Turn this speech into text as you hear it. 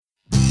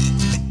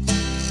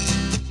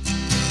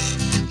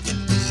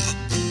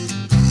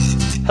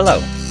Hello,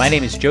 my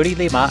name is Jody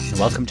Lee Mott, and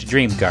welcome to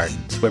Dream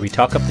Gardens, where we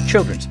talk up the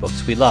children's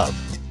books we love.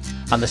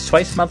 On this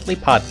twice-monthly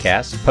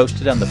podcast,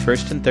 posted on the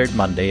first and third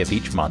Monday of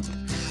each month,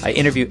 I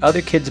interview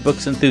other kids'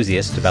 books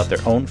enthusiasts about their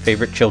own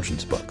favorite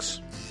children's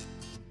books.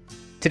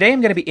 Today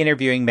I'm going to be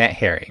interviewing Matt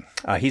Harry.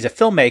 He's a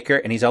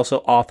filmmaker, and he's also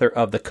author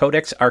of the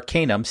Codex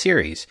Arcanum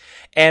series.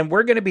 And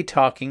we're going to be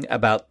talking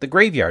about The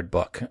Graveyard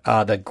Book,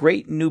 the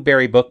great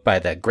Newbery book by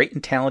the great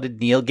and talented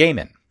Neil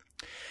Gaiman.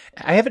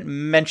 I haven't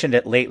mentioned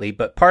it lately,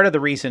 but part of the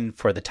reason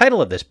for the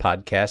title of this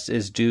podcast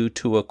is due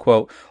to a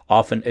quote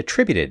often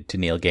attributed to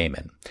Neil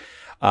Gaiman.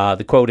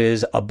 The quote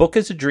is, "A book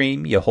is a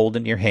dream you hold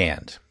in your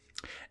hand."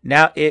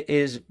 Now, it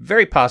is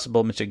very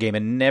possible Mr.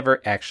 Gaiman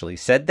never actually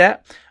said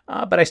that,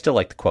 but I still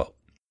like the quote.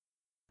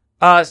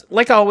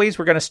 Like always,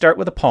 we're going to start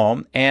with a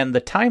poem, and the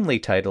timely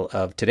title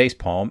of today's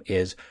poem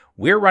is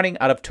We're Running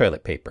Out of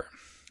Toilet Paper.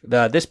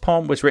 This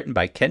poem was written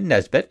by Ken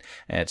Nesbitt,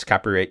 and it's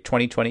copyright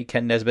 2020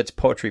 Ken Nesbitt's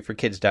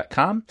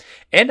poetryforkids.com,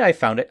 and I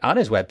found it on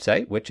his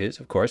website, which is,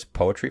 of course,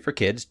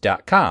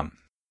 poetryforkids.com.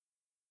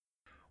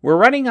 We're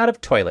running out of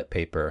toilet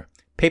paper,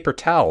 paper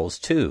towels,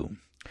 too.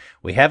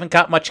 We haven't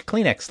got much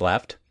Kleenex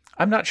left.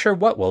 I'm not sure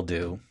what we'll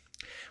do.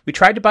 We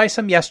tried to buy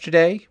some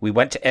yesterday. We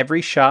went to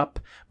every shop,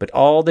 but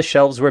all the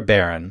shelves were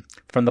barren,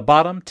 from the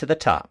bottom to the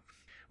top.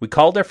 We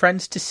called our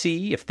friends to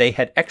see if they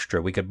had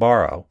extra we could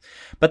borrow,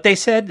 but they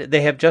said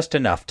they have just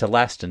enough to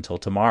last until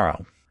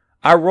tomorrow.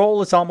 Our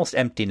roll is almost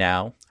empty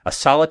now. A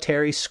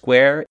solitary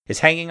square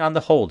is hanging on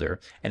the holder,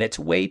 and it's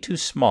way too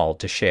small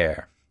to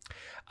share.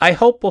 I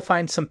hope we'll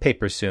find some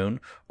paper soon,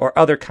 or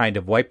other kind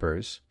of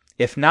wipers.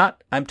 If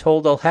not, I'm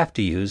told I'll have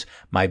to use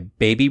my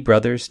baby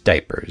brother's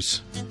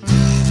diapers.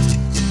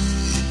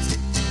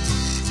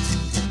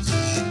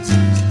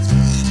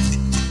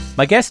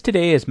 My guest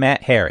today is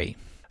Matt Harry,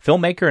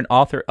 filmmaker and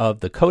author of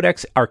the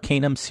Codex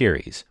Arcanum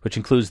series, which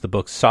includes the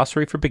books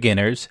Sorcery for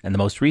Beginners and the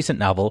most recent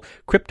novel,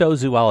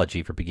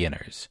 Cryptozoology for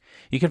Beginners.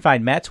 You can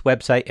find Matt's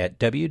website at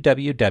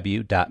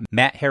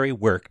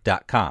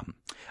www.mattharrywork.com.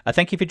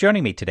 Thank you for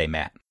joining me today,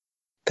 Matt.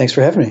 Thanks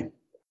for having me.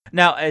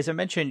 Now, as I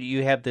mentioned,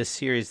 you have this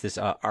series,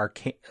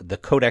 the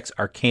Codex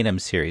Arcanum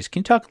series.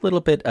 Can you talk a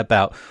little bit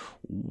about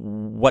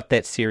what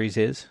that series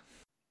is?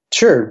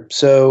 Sure.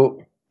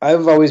 So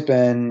I've always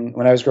been,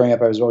 when I was growing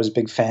up, I was always a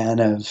big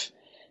fan of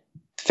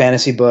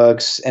fantasy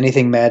books,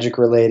 anything magic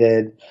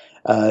related,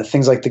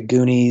 things like the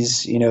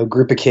Goonies,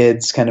 group of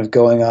kids kind of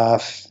going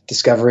off,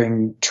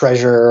 discovering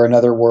treasure or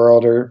another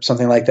world or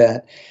something like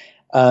that.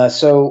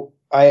 So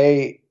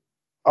I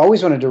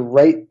always wanted to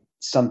write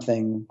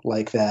something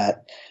like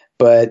that,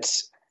 but,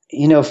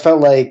 felt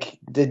like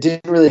it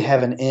didn't really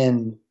have an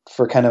in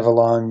for kind of a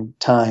long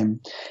time.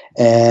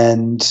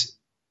 And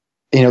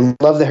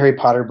loved the Harry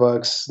Potter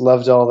books,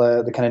 loved all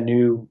the kind of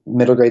new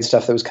middle grade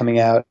stuff that was coming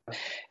out.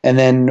 And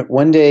then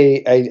one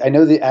day, I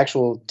know the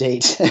actual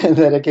date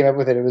that I came up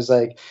with it. It was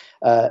like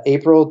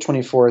April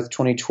 24th,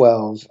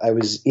 2012. I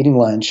was eating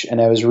lunch and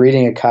I was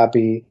reading a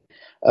copy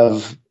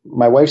of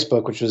my wife's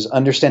book, which was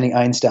Understanding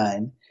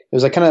Einstein. It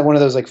was like kind of one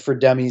of those like for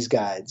dummies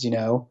guides,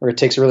 where it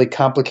takes a really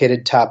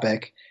complicated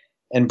topic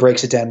and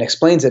breaks it down and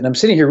explains it. And I'm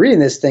sitting here reading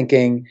this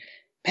thinking,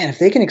 man, if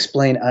they can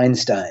explain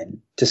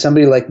Einstein to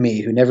somebody like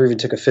me who never even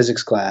took a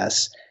physics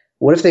class,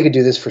 what if they could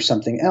do this for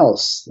something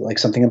else, like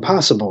something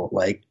impossible,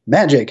 like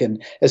magic?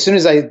 And as soon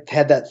as I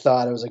had that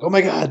thought, I was like, oh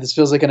my God, this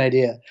feels like an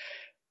idea.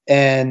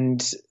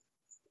 And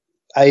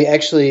I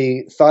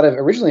actually thought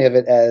originally of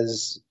it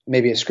as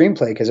maybe a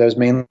screenplay because I was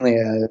mainly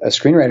a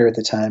screenwriter at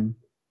the time.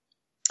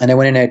 And I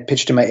went in and I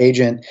pitched to my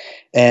agent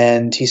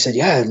and he said,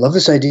 yeah, I love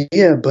this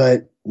idea,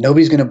 but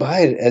nobody's going to buy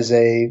it as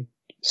a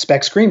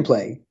spec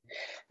screenplay.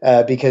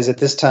 Because at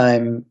this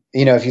time,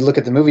 if you look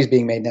at the movies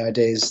being made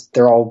nowadays,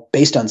 they're all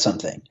based on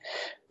something,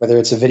 whether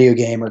it's a video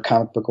game or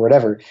comic book or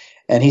whatever.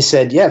 And he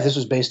said, yeah, if this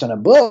was based on a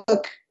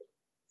book,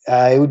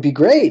 it would be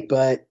great,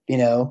 but,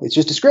 it's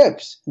just a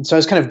script. And so I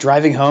was kind of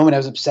driving home and I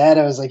was upset.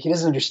 I was like, he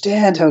doesn't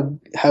understand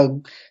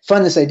how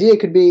fun this idea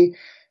could be.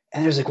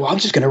 And I was like, well, I'm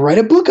just going to write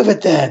a book of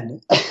it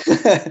then.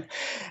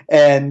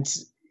 And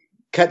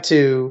cut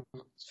to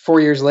 4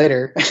 years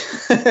later,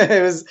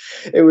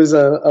 it was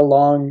a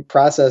long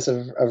process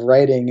of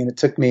writing, and it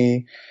took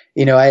me,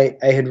 I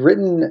had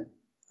written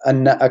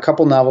a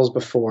couple novels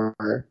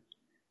before.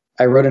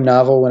 I wrote a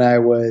novel when I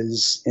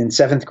was in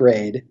 7th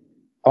grade,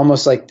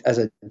 almost like as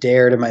a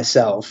dare to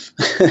myself,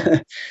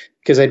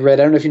 because I'd read,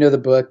 I don't know if you know the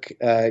book,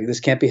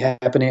 This Can't Be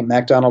Happening at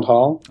MacDonald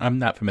Hall. I'm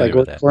not familiar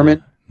with that.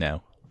 Corman.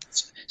 No.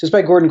 So it's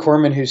by Gordon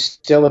Corman, who's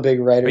still a big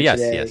writer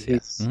today.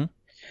 Yes. Mm-hmm.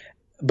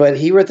 But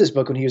he wrote this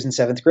book when he was in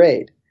 7th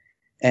grade.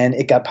 And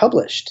it got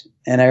published.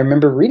 And I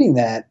remember reading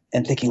that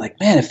and thinking like,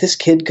 man, if this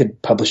kid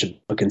could publish a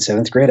book in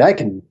 7th grade, I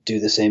can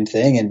do the same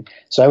thing. And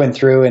so I went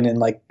through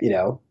and I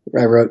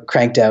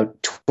cranked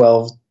out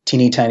 12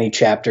 teeny tiny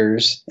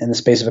chapters in the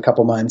space of a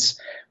couple months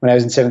when I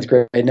was in 7th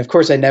grade. And of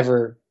course I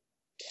never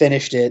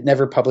finished it,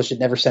 never published it,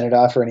 never sent it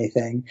off or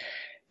anything.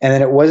 And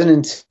then it wasn't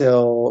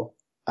until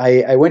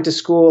I went to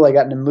school, I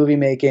got into movie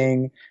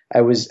making.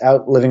 I was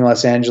out living in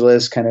Los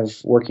Angeles, kind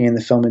of working in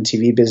the film and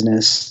TV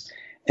business.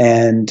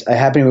 And I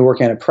happened to be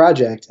working on a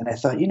project, and I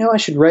thought, I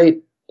should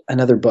write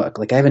another book.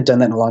 Like, I haven't done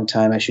that in a long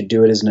time. I should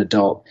do it as an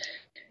adult.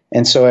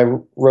 And so I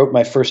wrote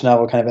my first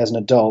novel kind of as an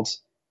adult,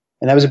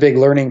 and that was a big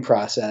learning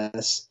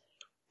process.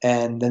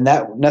 And then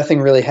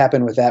nothing really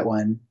happened with that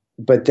one.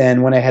 But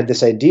then when I had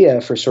this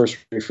idea for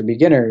Sorcery for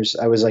Beginners,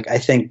 I was like, I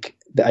think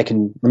that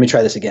let me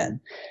try this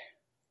again.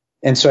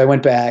 And so I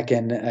went back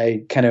and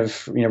I kind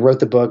of, wrote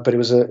the book, but it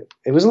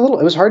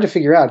was hard to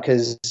figure out,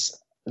 because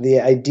the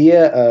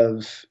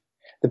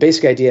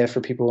basic idea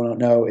for people who don't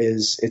know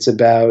is it's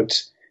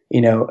about,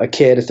 a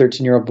kid, a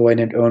 13-year-old boy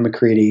named Owen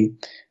McCready,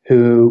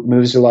 who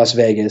moves to Las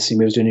Vegas. He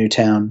moves to a new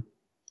town,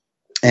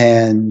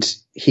 and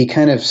he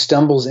kind of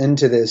stumbles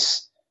into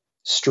this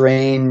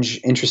strange,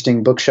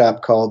 interesting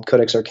bookshop called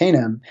Codex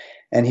Arcanum,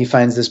 and he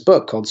finds this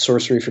book called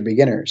Sorcery for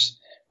Beginners,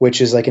 which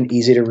is like an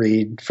easy to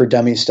read for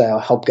dummies style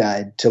help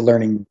guide to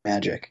learning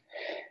magic.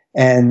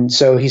 And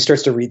so he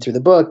starts to read through the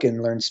book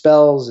and learn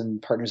spells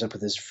and partners up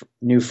with his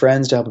new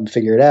friends to help him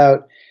figure it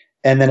out.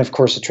 And then, of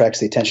course, attracts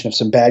the attention of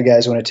some bad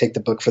guys who want to take the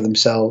book for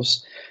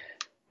themselves.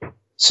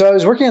 So I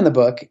was working on the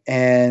book,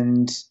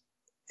 and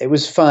it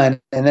was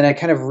fun. And then I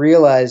kind of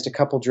realized a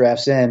couple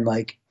drafts in,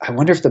 like, I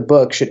wonder if the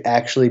book should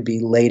actually be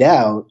laid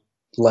out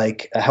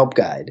like a help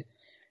guide,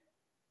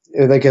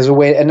 like as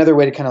another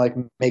way to kind of like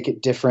make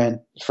it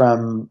different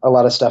from a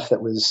lot of stuff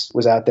that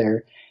was out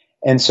there.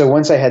 And so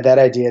once I had that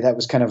idea, that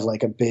was kind of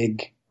like a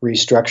big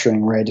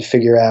restructuring where I had to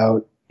figure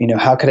out,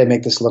 how could I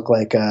make this look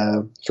like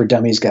a for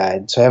dummies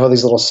guide? So I have all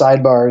these little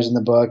sidebars in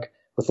the book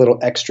with little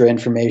extra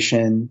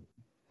information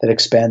that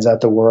expands out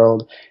the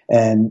world.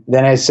 And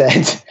then I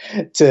said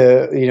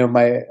to,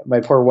 my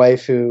poor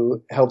wife,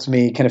 who helped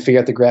me kind of figure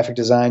out the graphic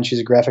design, she's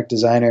a graphic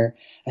designer.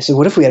 I said,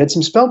 what if we added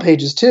some spell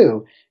pages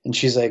too? And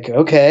she's like,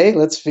 okay,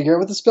 let's figure out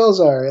what the spells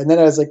are. And then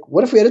I was like,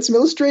 what if we added some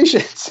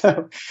illustrations?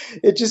 So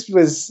it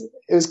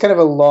was kind of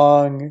a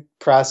long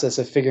process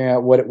of figuring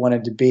out what it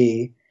wanted to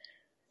be.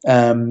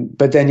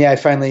 But then, I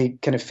finally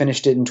kind of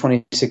finished it in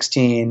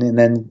 2016 and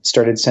then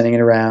started sending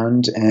it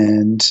around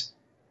and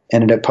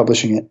ended up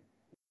publishing it.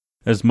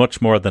 There's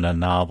much more than a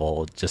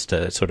novel, just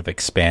sort of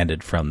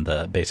expanded from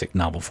the basic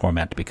novel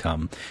format to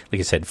become, like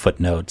you said,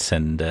 footnotes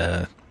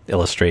and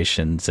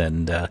illustrations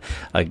and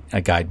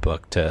a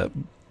guidebook to.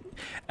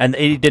 And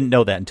you didn't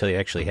know that until you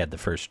actually had the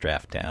first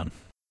draft down.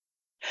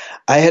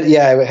 I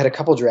had a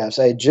couple drafts.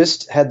 I had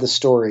just had the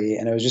story,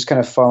 and I was just kind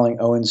of following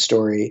Owen's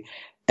story.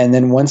 And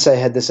then once I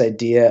had this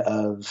idea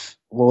of,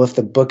 well, if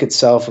the book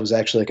itself was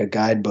actually like a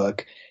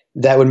guidebook,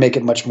 that would make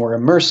it much more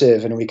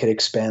immersive, and we could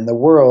expand the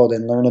world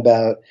and learn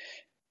about,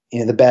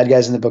 the bad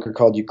guys in the book are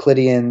called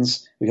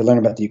Euclideans. We could learn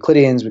about the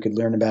Euclideans. We could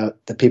learn about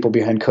the people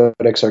behind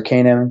Codex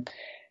Arcanum.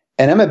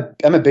 And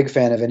I'm a big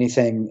fan of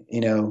anything,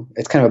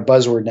 it's kind of a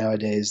buzzword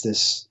nowadays,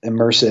 this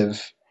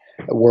immersive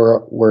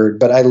word,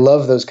 but I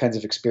love those kinds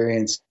of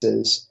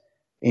experiences,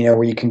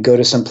 where you can go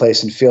to some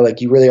place and feel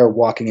like you really are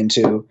walking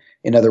into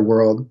another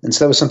world. And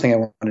so that was something I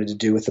wanted to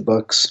do with the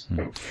books.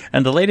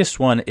 And the latest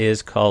one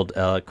is called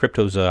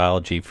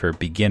Cryptozoology for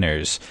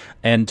Beginners.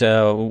 And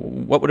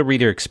what would a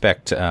reader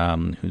expect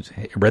who's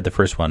read the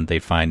first one they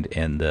find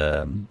in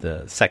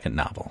the second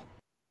novel?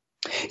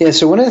 Yeah,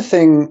 so one of the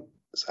things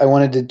I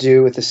wanted to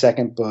do with the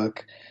second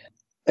book,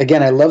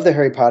 again, I love the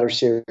Harry Potter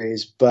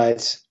series,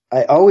 but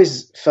I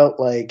always felt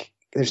like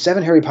there's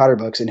 7 Harry Potter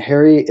books, and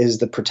Harry is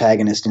the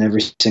protagonist in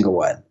every single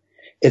one.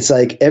 It's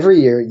like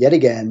every year, yet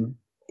again,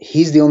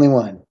 he's the only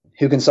one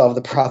who can solve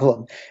the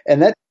problem.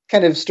 And that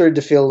kind of started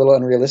to feel a little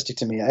unrealistic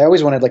to me. I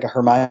always wanted like a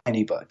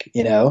Hermione book,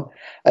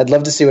 I'd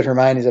love to see what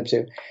Hermione's up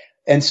to.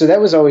 And so that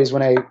was always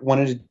when I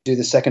wanted to do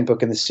the second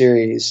book in the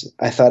series.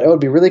 I thought, it'd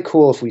be really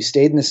cool if we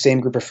stayed in the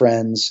same group of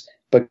friends,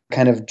 but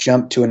kind of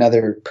jumped to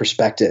another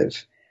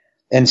perspective.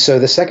 And so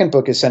the second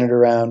book is centered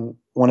around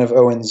one of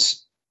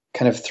Owen's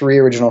kind of 3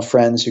 original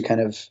friends who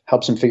kind of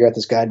helps him figure out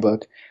this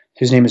guidebook,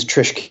 whose name is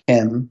Trish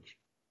Kim.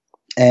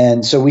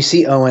 And so we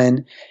see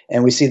Owen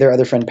and we see their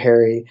other friend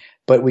Perry,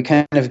 but we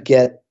kind of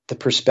get the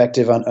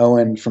perspective on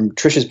Owen from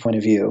Trish's point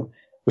of view,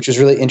 which was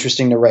really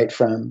interesting to write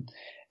from.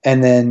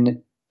 And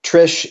then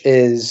Trish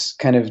is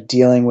kind of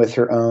dealing with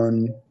her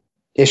own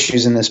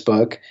issues in this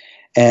book.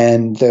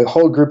 And the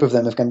whole group of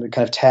them have been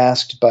kind of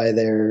tasked by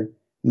their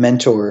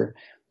mentor,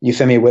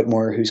 Euphemia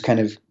Whitmore, who's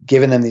kind of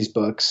given them these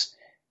books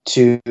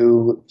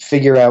to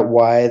figure out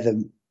why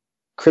the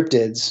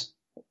cryptids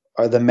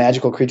are the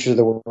magical creatures of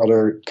the world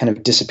are kind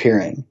of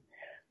disappearing.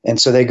 And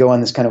so they go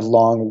on this kind of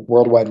long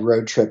worldwide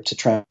road trip to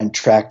try and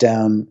track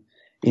down,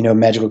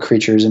 magical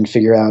creatures and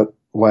figure out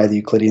why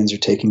the Euclideans are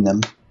taking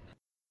them.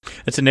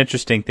 It's an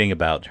interesting thing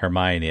about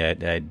Hermione.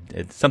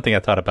 It's something I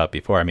thought about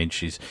before. I mean,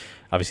 she's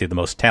obviously the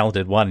most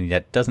talented one, and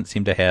yet doesn't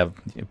seem to have.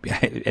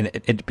 And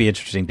it'd be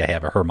interesting to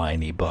have a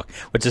Hermione book,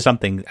 which is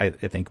something I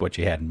think what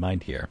you had in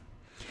mind here,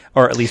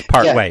 or at least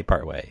part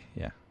way.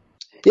 Yeah.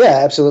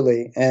 Yeah,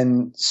 absolutely.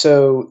 And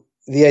so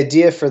the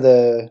idea for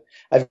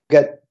I've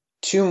got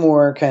 2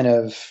 more kind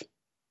of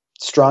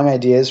strong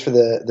ideas for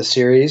the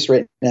series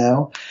right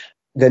now.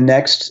 The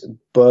next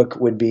book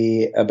would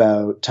be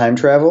about time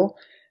travel,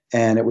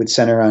 and it would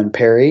center on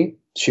Perry,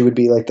 She would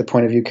be like the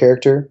point of view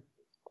character.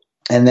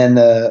 And then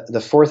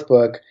the fourth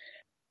book,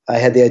 I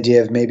had the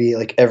idea of maybe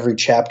like every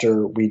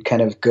chapter we'd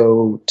kind of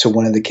go to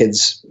one of the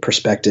kids'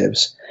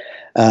 perspectives.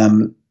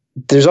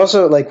 There's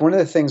also like one of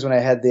the things when I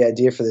had the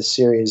idea for this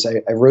series,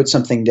 I wrote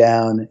something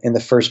down in the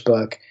first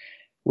book,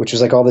 which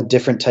was like all the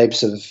different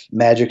types of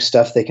magic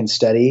stuff they can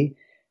study.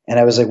 And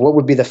I was like, what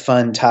would be the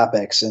fun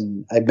topics?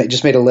 And I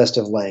just made a list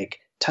of like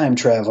time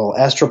travel,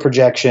 astral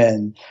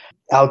projection,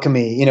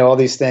 alchemy, you know, all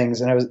these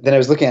things. And I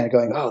was looking at it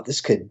going, oh,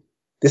 this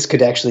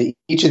could actually,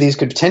 each of these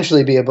could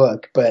potentially be a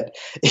book, but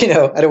you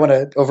know, I don't want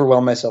to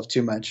overwhelm myself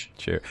too much.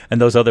 Sure. And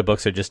those other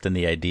books are just in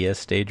the idea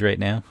stage right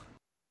now?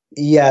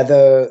 Yeah.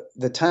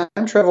 The time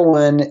travel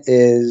one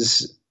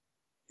is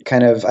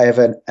kind of, I have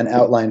an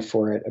outline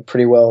for it, a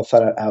pretty well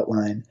thought out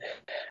outline.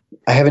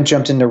 I haven't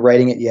jumped into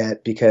writing it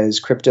yet because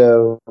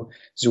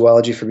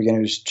Cryptozoology for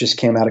Beginners just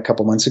came out a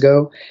couple months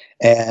ago.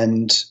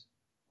 And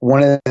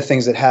one of the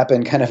things that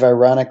happened kind of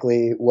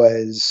ironically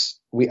was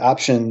we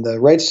optioned the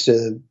rights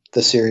to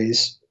the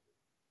series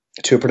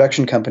to a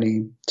production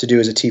company to do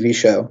as a TV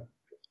show.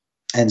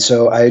 And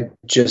so I've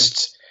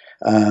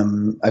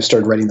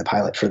started writing the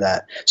pilot for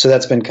that. So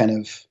that's been kind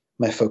of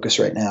my focus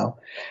right now.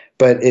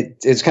 But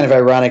it's kind of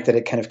ironic that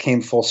it kind of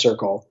came full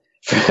circle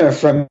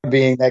from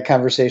being that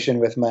conversation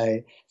with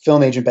my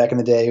film agent back in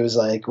the day. He was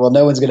like, well,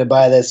 no one's going to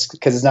buy this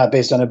because it's not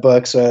based on a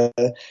book. So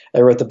I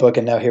wrote the book,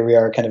 and now here we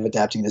are kind of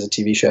adapting it as a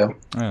TV show.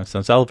 Oh, so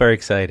it's all very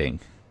exciting.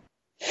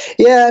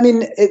 Yeah, I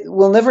mean,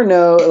 we'll never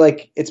know.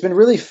 Like, it's been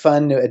really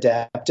fun to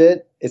adapt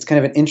it. It's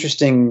kind of an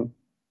interesting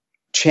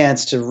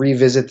chance to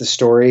revisit the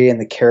story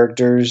and the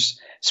characters,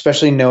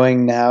 especially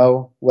knowing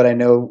now what I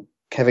know,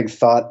 having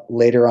thought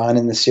later on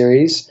in the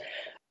series.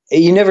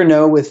 You never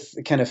know with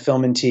kind of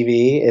film and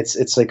TV.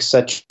 It's like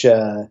such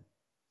a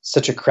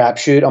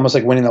crapshoot, almost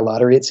like winning the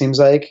lottery. It seems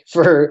like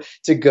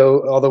to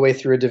go all the way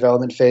through a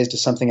development phase to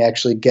something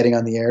actually getting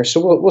on the air.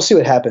 So we'll see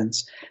what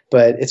happens.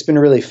 But it's been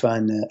really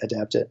fun to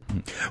adapt it.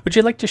 Would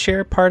you like to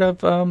share part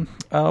of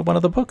one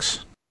of the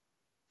books?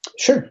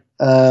 Sure.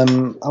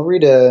 I'll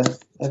read I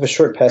have a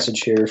short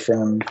passage here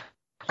from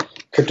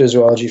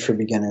Cryptozoology for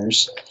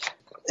Beginners.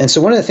 And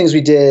so one of the things we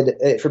did,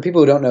 for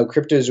people who don't know,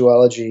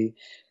 cryptozoology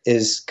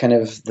is kind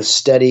of the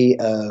study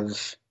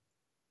of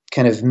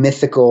kind of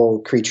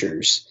mythical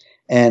creatures.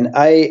 And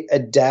I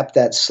adapt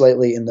that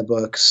slightly in the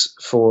books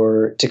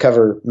to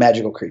cover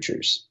magical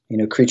creatures, you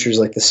know, creatures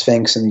like the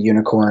Sphinx and the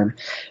unicorn.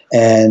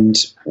 And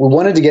we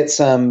wanted to get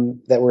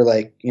some that were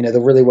like, you know, the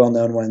really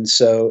well-known ones.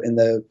 So in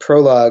the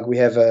prologue, we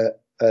have a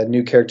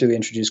new character we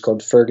introduced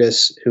called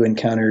Fergus, who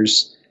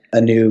encounters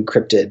a new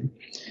cryptid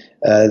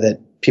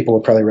that people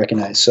will probably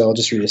recognize. So I'll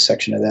just read a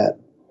section of that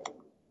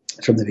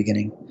from the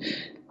beginning.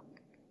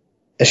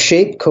 A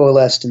shape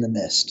coalesced in the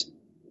mist.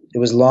 It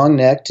was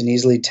long-necked and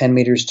easily 10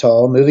 meters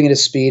tall, moving at a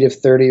speed of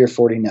 30 or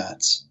 40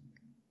 knots.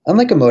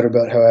 Unlike a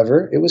motorboat,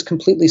 however, it was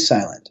completely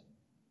silent.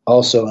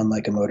 Also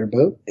unlike a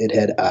motorboat, it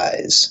had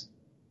eyes.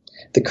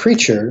 The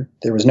creature,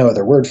 there was no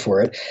other word for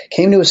it,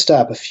 came to a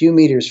stop a few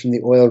meters from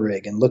the oil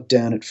rig and looked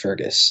down at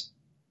Fergus.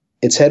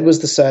 Its head was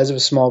the size of a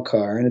small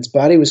car, and its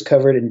body was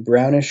covered in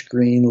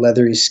brownish-green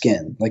leathery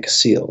skin, like a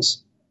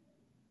seal's.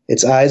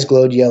 Its eyes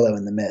glowed yellow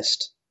in the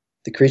mist.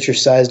 The creature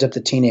sized up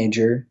the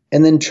teenager,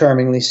 and then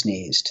charmingly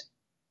sneezed.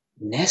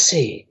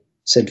 "Nessie,"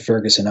 said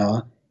Fergus in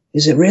awe.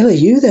 "Is it really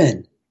you,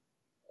 then?"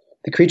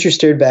 The creature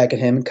stared back at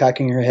him,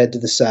 cocking her head to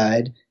the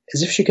side,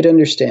 as if she could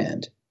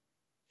understand.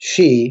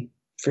 She,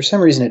 for some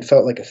reason it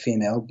felt like a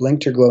female,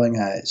 blinked her glowing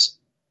eyes.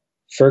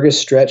 Fergus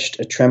stretched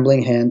a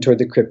trembling hand toward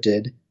the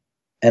cryptid,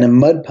 and a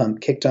mud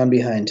pump kicked on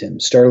behind him,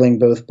 startling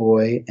both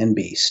boy and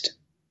beast.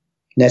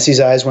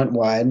 Nessie's eyes went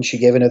wide, and she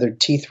gave another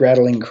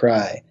teeth-rattling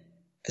cry.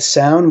 The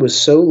sound was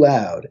so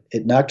loud,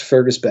 it knocked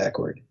Fergus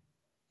backward.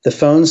 The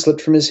phone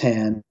slipped from his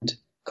hand,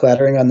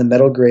 clattering on the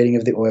metal grating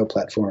of the oil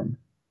platform.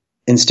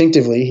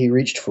 Instinctively, he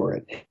reached for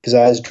it, his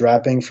eyes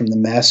dropping from the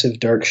massive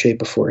dark shape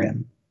before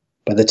him.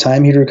 By the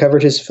time he'd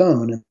recovered his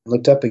phone and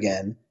looked up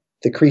again,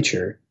 the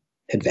creature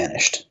had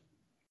vanished.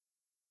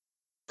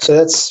 So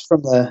that's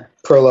from the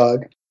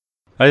prologue.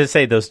 I was going to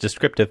say, those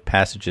descriptive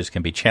passages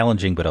can be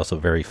challenging, but also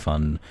very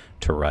fun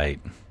to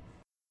write.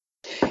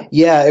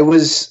 Yeah, it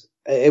was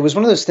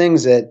one of those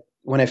things that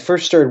when I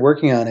first started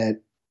working on it,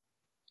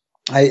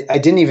 I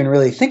didn't even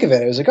really think of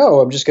it. I was like,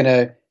 oh, I'm just going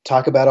to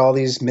talk about all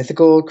these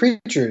mythical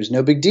creatures,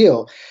 no big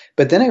deal.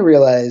 But then I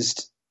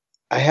realized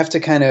I had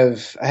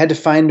to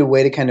find a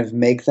way to kind of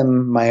make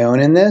them my own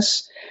in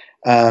this,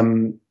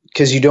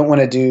 because you don't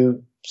want to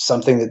do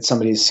something that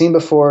somebody's seen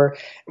before.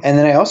 And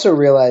then I also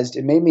realized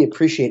it made me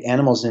appreciate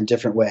animals in a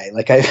different way.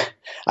 Like I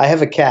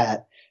have a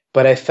cat,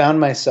 but I found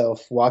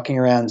myself walking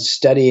around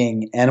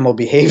studying animal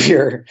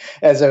behavior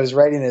as I was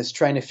writing this,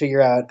 trying to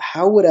figure out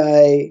how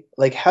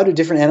do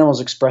different animals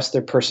express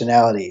their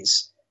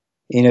personalities?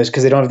 You know,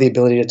 because they don't have the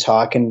ability to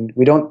talk, and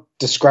we don't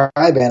describe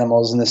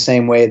animals in the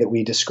same way that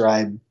we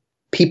describe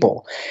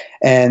people.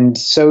 And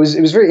so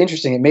it was very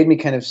interesting. It made me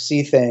kind of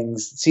see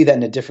that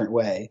in a different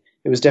way.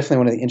 It was definitely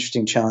one of the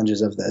interesting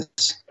challenges of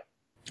this.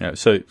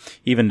 So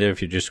even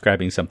if you're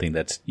describing something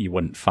that you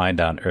wouldn't find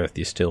on Earth,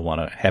 you still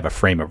want to have a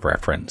frame of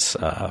reference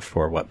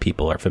for what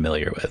people are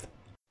familiar with.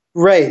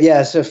 Right.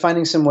 Yeah. So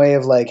finding some way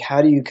of like,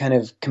 how do you kind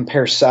of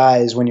compare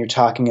size when you're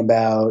talking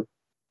about,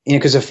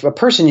 because if a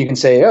person, you can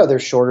say, oh, they're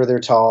shorter, they're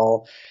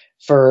tall.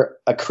 For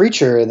a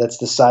creature that's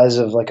the size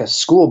of like a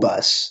school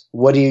bus,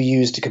 what do you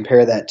use to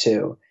compare that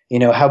to?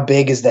 How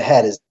big is the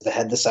head? Is the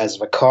head the size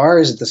of a car?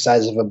 Is it the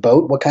size of a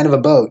boat? What kind of a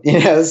boat?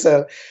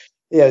 So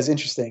yeah, it's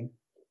interesting.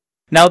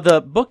 Now,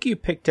 the book you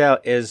picked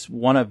out as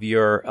one of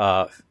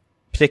your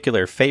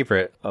particular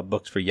favorite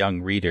books for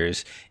young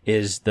readers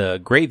is the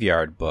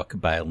Graveyard Book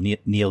by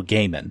Neil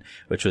Gaiman,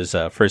 which was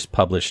first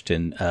published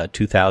in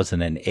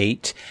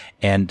 2008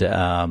 and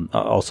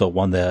also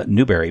won the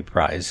Newbery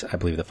Prize, I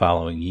believe, the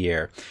following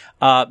year.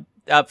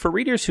 For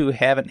readers who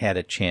haven't had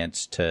a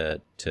chance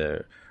to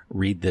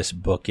read this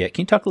book yet,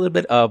 can you talk a little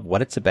bit of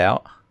what it's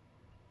about?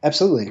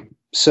 Absolutely.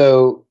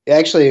 So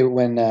actually,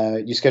 when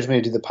you scheduled me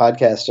to do the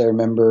podcast, I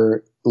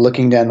remember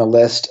looking down the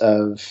list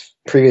of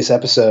previous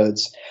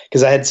episodes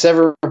because I had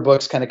several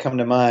books kind of come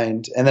to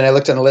mind. And then I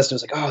looked on the list and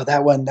was like, oh,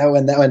 that one.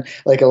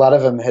 Like a lot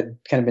of them had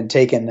kind of been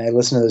taken. I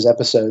listened to those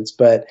episodes.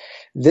 But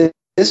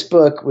this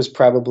book was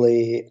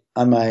probably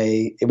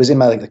it was in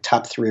my like the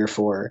top 3 or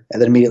 4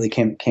 that immediately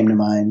came to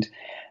mind.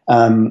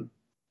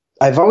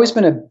 I've always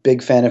been a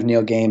big fan of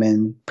Neil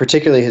Gaiman,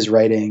 particularly his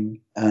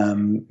writing.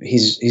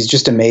 He's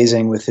just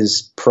amazing with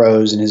his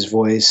prose and his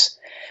voice.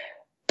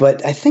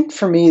 But I think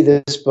for me,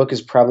 this book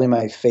is probably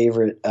my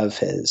favorite of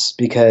his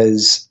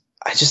because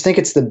I just think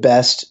it's the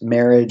best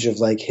marriage of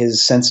like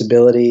his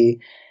sensibility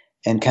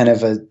and kind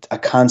of a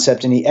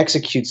concept, and he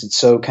executes it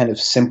so kind of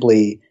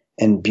simply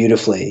and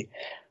beautifully.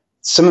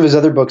 Some of his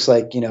other books,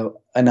 like,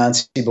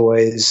 Anansi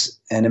Boys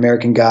and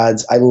American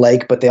Gods, I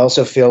like, but they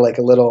also feel like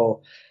a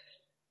little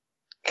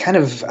kind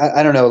of,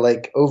 I don't know,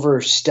 like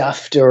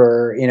overstuffed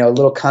or, a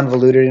little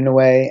convoluted in a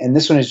way. And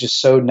this one is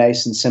just so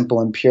nice and simple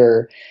and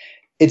pure.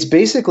 It's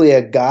basically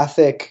a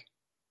Gothic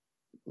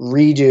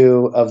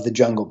redo of the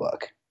Jungle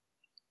Book.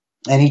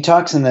 And he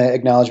talks in the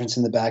acknowledgments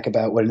in the back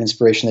about what an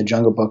inspiration the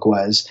Jungle Book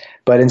was.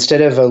 But instead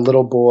of a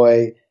little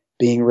boy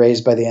being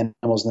raised by the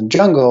animals in the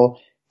jungle,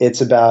 it's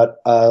about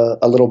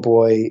a little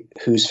boy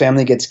whose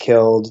family gets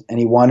killed, and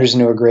he wanders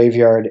into a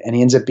graveyard, and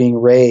he ends up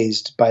being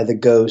raised by the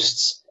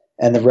ghosts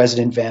and the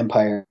resident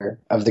vampire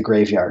of the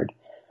graveyard.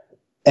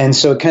 And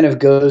so it kind of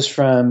goes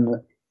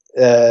from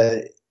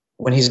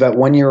when he's about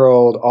 1 year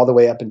old all the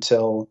way up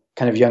until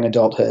kind of young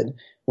adulthood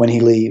when he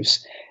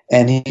leaves.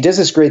 And he does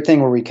this great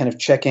thing where we kind of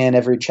check in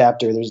every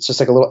chapter. There's just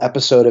like a little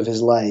episode of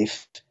his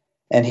life,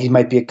 and he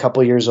might be a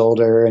couple years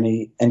older and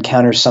he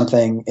encounters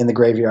something in the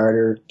graveyard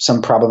or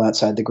some problem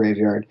outside the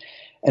graveyard.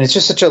 And it's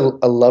just such a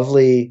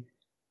lovely,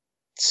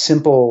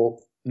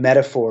 simple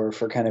metaphor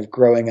for kind of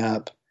growing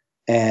up.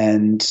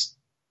 And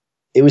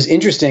it was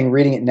interesting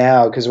reading it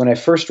now because when I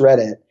first read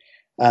it,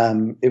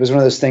 it was one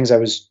of those things I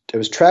was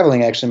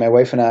traveling. Actually, my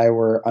wife and I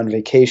were on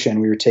vacation.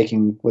 We were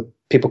taking what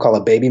people call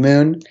a baby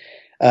moon,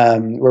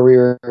 where we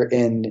were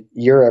in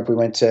Europe. We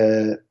went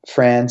to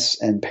France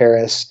and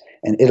Paris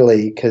and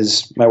Italy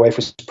because my wife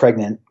was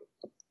pregnant.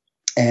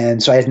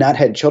 And so I had not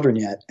had children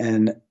yet.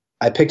 And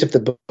I picked up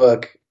the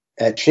book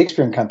at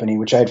Shakespeare and Company,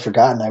 which I had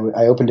forgotten.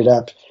 I opened it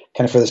up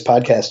kind of for this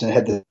podcast, and it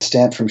had the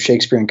stamp from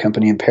Shakespeare and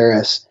Company in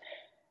Paris.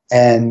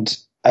 And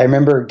I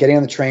remember getting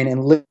on the train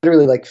and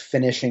literally like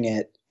finishing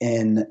it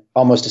in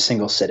almost a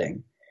single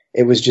sitting.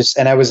 It was just,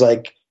 and I was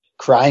like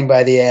crying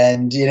by the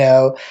end,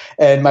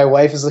 and my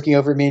wife is looking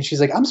over at me and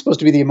she's like, I'm supposed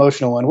to be the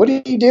emotional one. What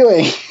are you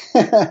doing?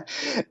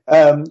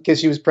 Because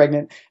she was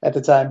pregnant at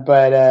the time.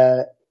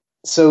 But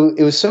so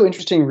it was so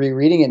interesting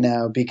rereading it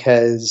now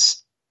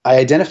because I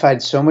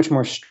identified so much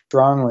more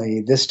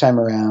strongly this time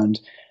around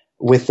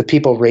with the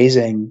people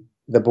raising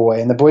the boy.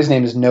 And the boy's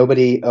name is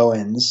Nobody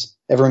Owens.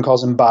 Everyone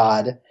calls him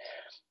Bod.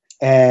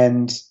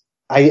 And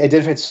I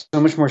identified so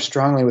much more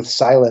strongly with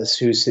Silas,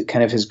 who's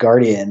kind of his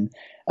guardian,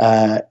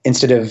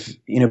 instead of,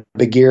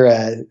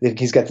 Bagheera.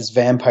 He's got this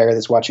vampire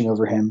that's watching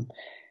over him.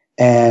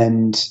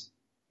 And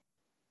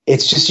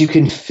it's just, you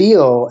can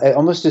feel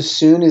almost as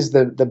soon as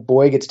the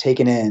boy gets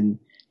taken in,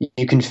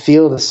 you can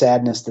feel the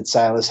sadness that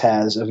Silas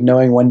has of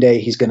knowing one day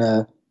he's going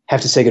to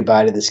have to say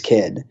goodbye to this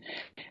kid.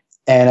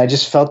 And I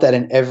just felt that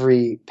in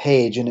every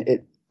page.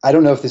 And I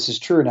don't know if this is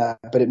true or not,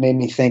 but it made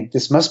me think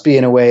this must be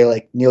in a way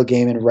like Neil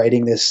Gaiman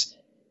writing this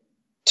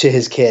to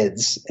his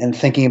kids and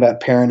thinking about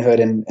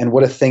parenthood and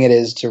what a thing it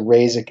is to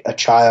raise a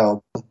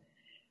child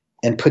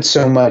and put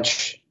so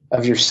much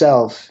of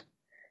yourself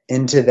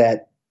into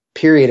that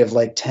period of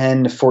like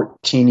 10 to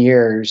 14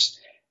 years.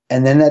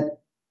 And then that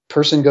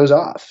person goes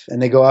off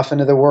and they go off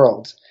into the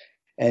world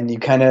and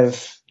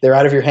they're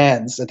out of your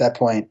hands at that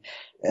point.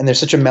 And there's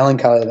such a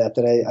melancholy to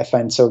that I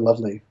find so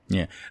lovely.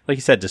 Yeah. Like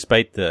you said,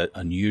 despite the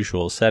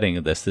unusual setting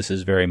of this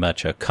is very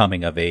much a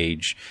coming of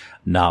age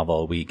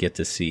novel. We get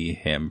to see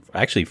him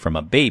actually from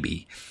a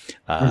baby,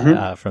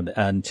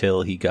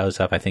 until he goes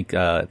up, I think,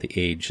 the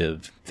age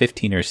of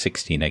 15 or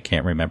 16. I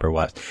can't remember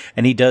what.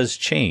 And he does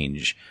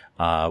change,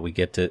 We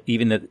get to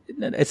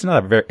it's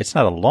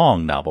not a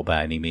long novel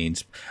by any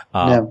means,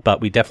 No.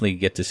 but we definitely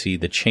get to see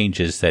the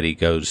changes that he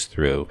goes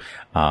through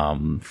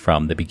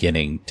from the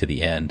beginning to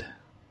the end.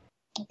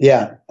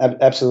 Yeah,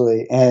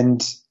 absolutely.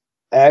 And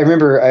I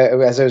remember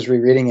as I was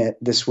rereading it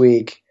this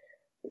week,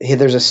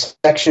 there's a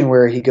section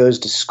where he goes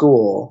to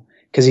school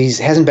because he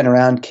hasn't been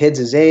around kids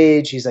his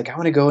age. He's like, I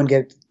want to go and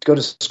go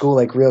to school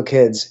like real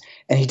kids.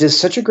 And he does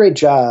such a great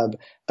job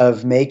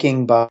of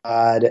making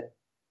Bod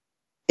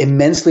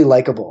immensely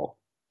likable.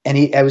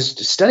 And I was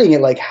studying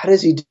it like, how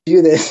does he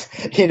do this?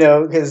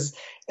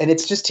 And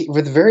it's just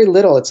with very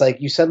little, it's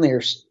like you suddenly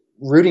are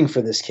rooting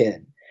for this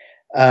kid.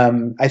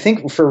 I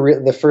think for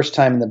the first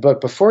time in the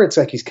book, before it's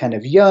like he's kind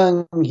of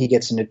young, he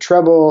gets into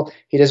trouble,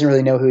 he doesn't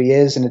really know who he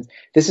is, and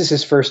this is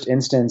his first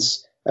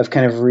instance of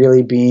kind of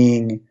really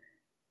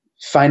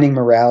finding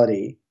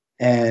morality,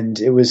 and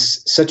it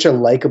was such a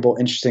likable,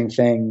 interesting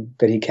thing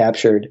that he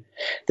captured.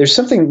 There's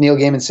something Neil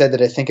Gaiman said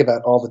that I think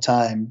about all the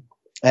time,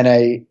 and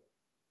I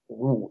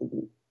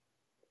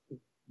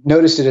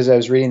noticed it as I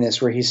was reading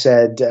this, where he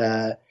said,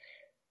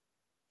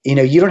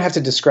 you don't have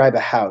to describe a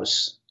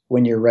house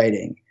when you're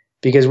writing,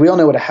 because we all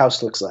know what a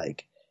house looks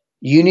like.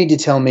 You need to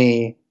tell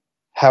me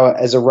how,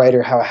 as a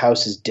writer, how a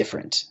house is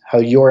different, how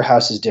your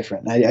house is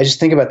different. And I just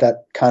think about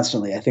that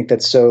constantly. I think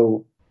that's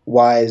so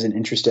wise and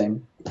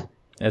interesting.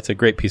 That's a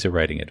great piece of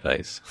writing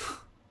advice.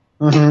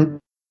 Mm-hmm.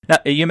 Now,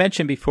 you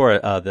mentioned before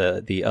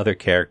the other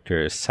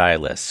character,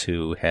 Silas,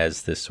 who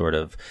has this sort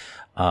of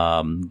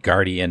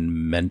guardian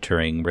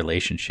mentoring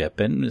relationship.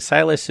 And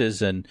Silas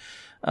is an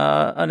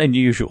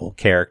unusual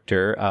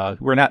character.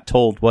 We're not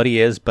told what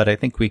he is, but I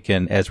think we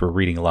can, as we're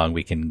reading along,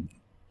 we can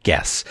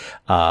guess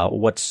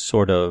what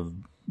sort of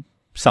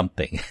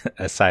something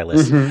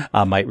Silas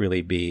might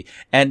really be.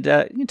 And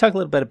you can talk a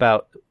little bit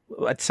about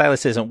what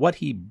Silas is and what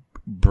he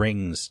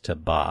brings to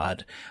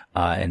Bod,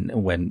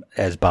 and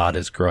as Bod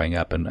is growing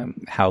up,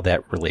 and how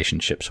that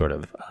relationship sort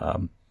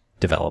of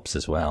develops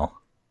as well.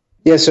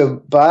 Yeah,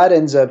 so Bod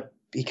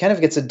he kind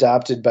of gets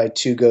adopted by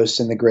two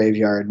ghosts in the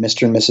graveyard,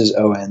 Mr. and Mrs.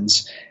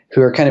 Owens,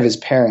 who are kind of his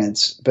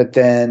parents. But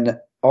then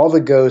all the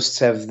ghosts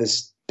have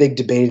this big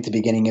debate at the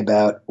beginning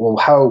about, well,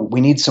 how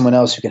we need someone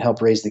else who can help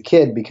raise the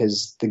kid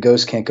because the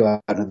ghosts can't go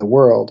out into the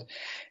world.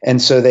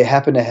 And so they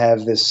happen to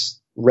have this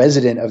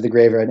resident of the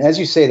graveyard. And as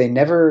you say,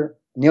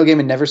 Neil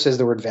Gaiman never says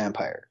the word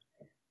vampire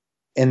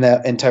in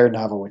the entire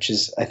novel, which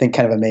is, I think,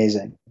 kind of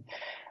amazing.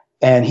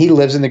 And he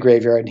lives in the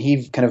graveyard, and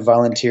he kind of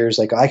volunteers,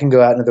 like, I can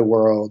go out into the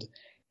world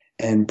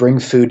and bring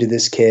food to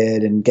this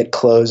kid and get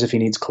clothes if he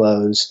needs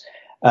clothes.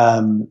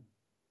 And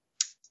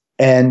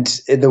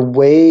the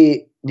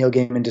way Neil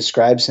Gaiman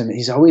describes him,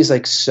 he's always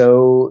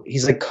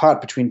he's like caught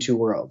between two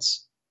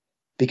worlds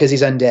because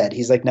he's undead.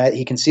 He's like,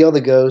 he can see all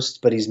the ghosts,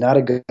 but he's not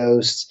a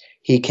ghost.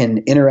 He can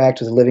interact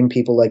with living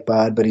people like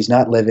Bod, but he's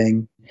not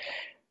living.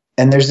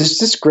 And there's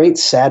this great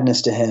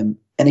sadness to him.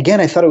 And again,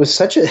 I thought it was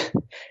such an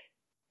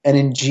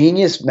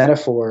ingenious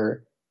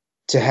metaphor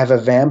to have a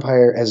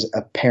vampire as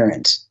a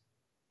parent,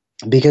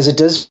 because it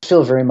does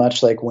feel very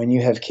much like when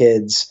you have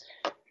kids,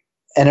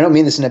 and I don't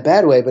mean this in a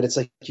bad way, but it's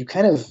like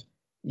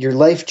your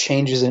life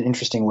changes in an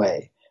interesting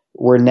way,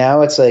 where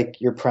now it's like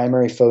your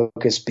primary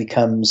focus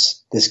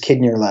becomes this kid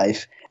in your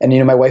life. And,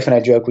 my wife and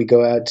I joke, we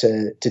go out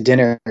to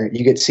dinner,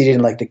 you get seated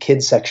in like the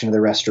kids section of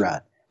the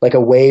restaurant, like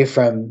away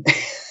from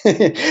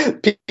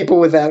people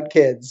without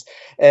kids.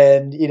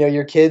 And,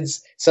 your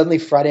kids, suddenly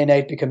Friday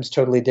night becomes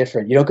totally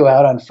different. You don't go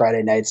out on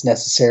Friday nights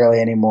necessarily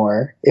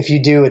anymore. If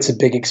you do, it's a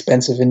big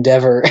expensive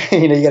endeavor.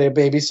 You got a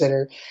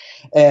babysitter.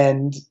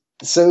 And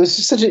so it's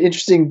just such an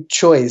interesting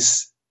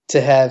choice to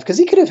have, because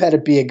he could have had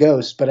it be a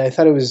ghost, but I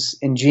thought it was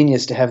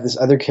ingenious to have this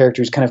other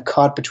character who's kind of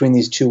caught between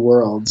these two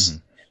worlds.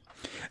 Mm-hmm.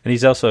 And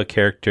he's also a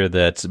character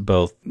that's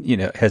both,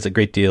 has a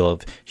great deal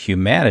of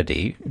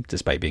humanity,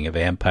 despite being a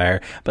vampire,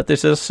 but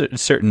there's a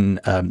certain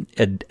an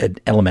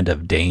element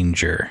of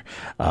danger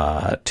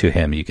to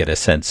him you get a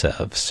sense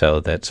of. So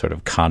that sort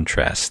of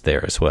contrast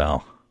there as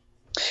well.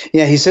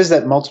 Yeah, he says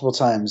that multiple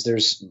times.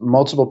 There's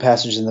multiple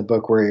passages in the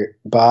book where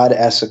Bod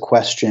asks a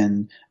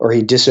question or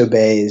he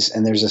disobeys,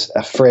 and there's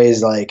a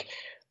phrase like,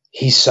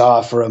 he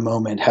saw for a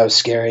moment how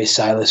scary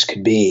Silas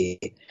could be.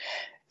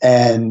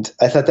 And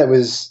I thought that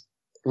was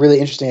really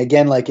interesting.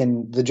 Again, like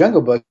in the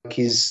Jungle Book,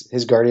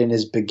 his guardian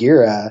is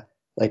Bagheera,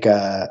 like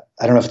I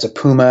don't know if it's a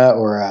puma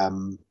or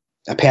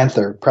a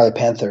panther, probably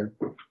panther.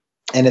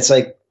 And it's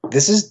like,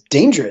 this is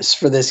dangerous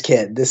for this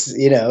kid. This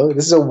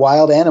is a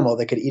wild animal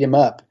that could eat him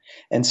up.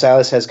 And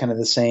Silas has kind of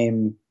the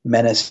same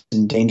menace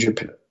and danger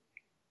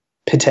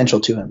potential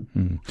to him.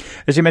 Mm.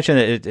 As you mentioned,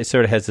 it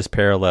sort of has this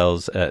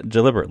parallels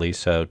deliberately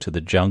so to the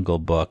Jungle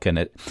Book, and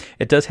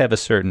it does have a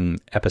certain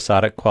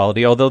episodic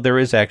quality, although there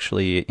is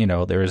actually,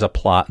 there is a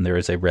plot and there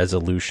is a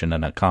resolution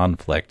and a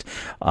conflict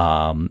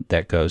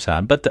that goes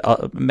on.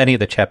 But many of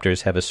the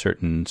chapters have a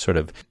certain sort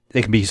of,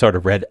 they can be sort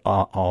of read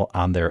all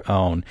on their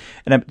own.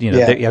 And, you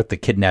have the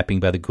kidnapping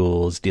by the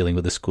ghouls, dealing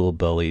with the school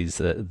bullies,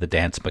 the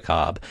dance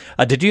macabre.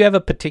 Did you have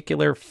a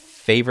particular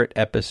favorite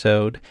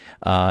episode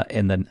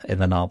in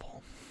the novel?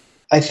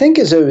 I think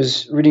as I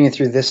was reading it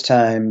through this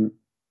time,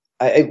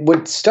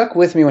 what stuck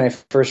with me when I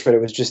first read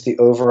it was just the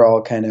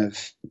overall kind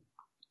of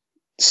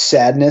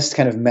sadness,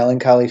 kind of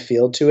melancholy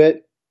feel to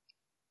it.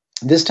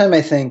 This time,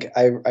 I think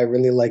I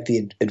really liked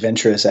the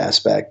adventurous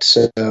aspect.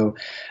 So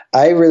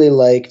I really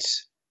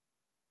liked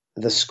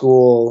the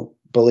school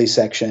bully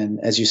section,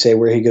 as you say,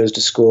 where he goes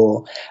to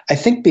school. I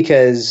think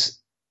because,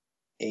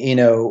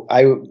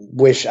 I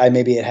wish I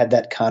maybe had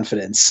that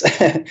confidence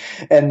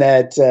and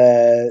that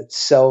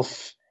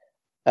self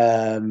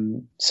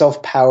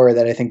power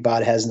that I think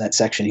Bod has in that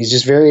section. He's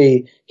just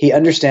he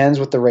understands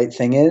what the right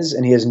thing is,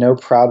 and he has no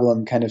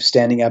problem kind of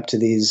standing up to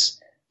these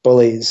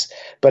bullies.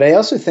 But I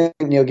also think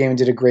Neil Gaiman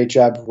did a great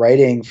job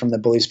writing from the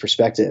bully's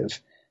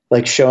perspective,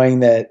 like showing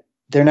that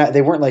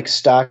they weren't like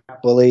stock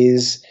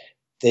bullies.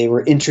 They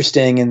were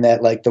interesting in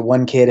that, like, the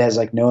one kid has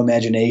like no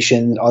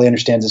imagination. All he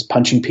understands is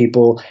punching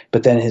people.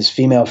 But then his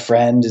female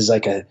friend is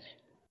like a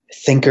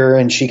thinker,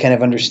 and she kind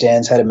of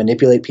understands how to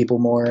manipulate people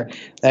more.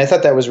 And I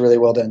thought that was really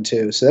well done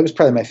too. So that was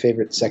probably my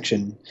favorite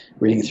section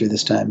reading it through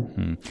this time.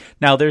 Mm-hmm.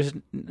 Now, there's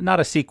not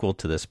a sequel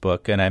to this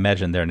book, and I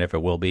imagine there never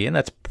will be, and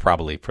that's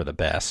probably for the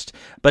best.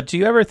 But do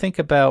you ever think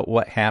about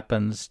what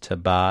happens to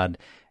Bod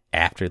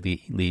after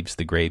he leaves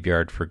the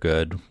graveyard for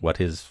good? What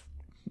his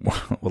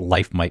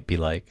life might be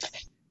like?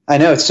 I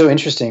know, it's so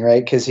interesting,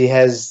 right? Because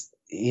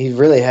he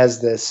really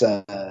has these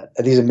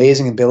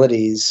amazing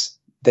abilities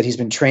that he's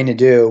been trained to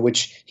do,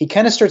 which he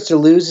kind of starts to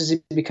lose as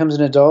he becomes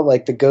an adult.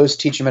 Like the ghosts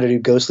teach him how to do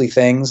ghostly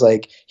things.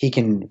 Like he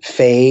can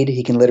fade.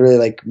 He can literally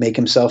like make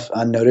himself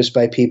unnoticed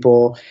by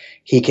people.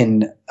 He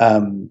can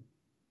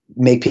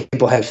make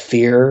people have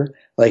fear,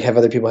 like have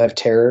other people have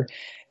terror.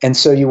 And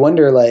so you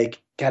wonder, like,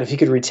 God, if he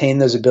could retain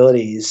those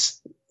abilities,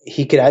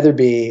 he could either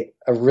be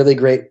a really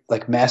great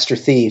like master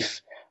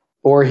thief,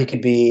 or he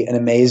could be an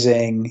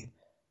amazing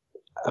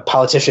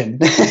politician,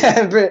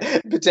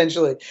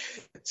 potentially.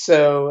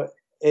 So,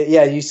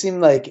 yeah, you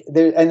seem like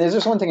there. And there's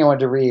just one thing I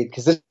wanted to read,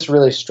 because this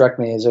really struck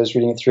me as I was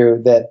reading it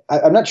through, that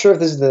I'm not sure if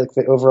this is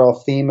the overall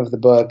theme of the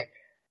book,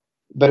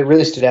 but it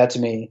really stood out to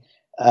me.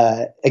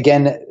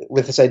 Again,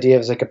 with this idea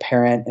of like a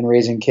parent and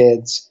raising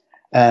kids,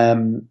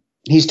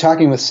 he's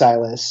talking with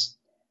Silas,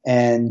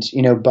 and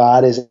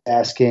Bod is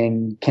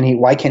asking,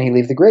 why can't he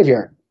leave the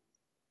graveyard?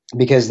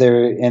 Because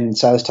and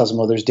Silas tells him,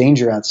 well, there's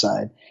danger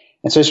outside.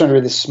 And so I just wanted to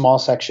read this small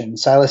section.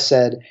 Silas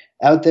said,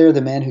 "Out there,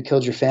 the man who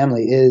killed your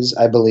family is,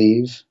 I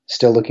believe,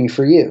 still looking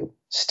for you,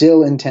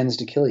 still intends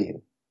to kill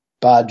you."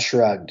 Bod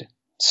shrugged.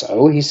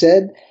 "So," he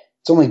said,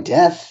 "it's only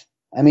death.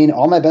 I mean,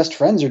 all my best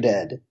friends are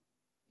dead."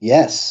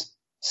 "Yes,"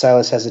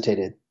 Silas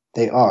hesitated,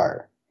 "they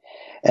are.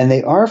 And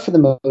they are, for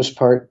the most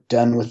part,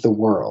 done with the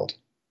world.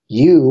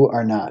 You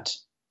are not.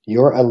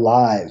 You're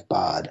alive,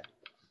 Bod.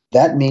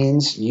 That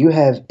means you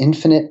have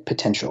infinite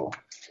potential.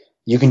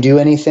 You can do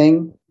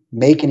anything,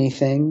 make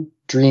anything,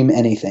 dream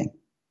anything.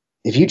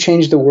 If you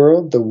change the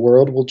world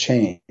will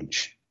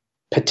change.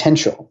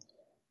 Potential.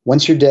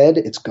 Once you're dead,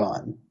 it's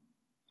gone.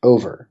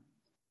 Over.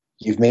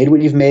 You've made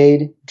what you've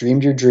made,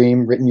 dreamed your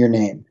dream, written your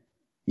name.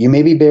 You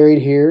may be buried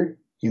here,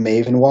 you may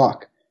even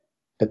walk,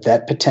 but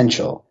that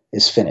potential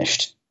is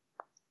finished."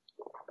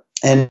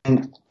 And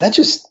it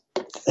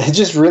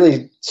just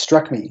really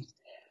struck me,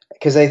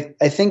 because I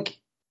think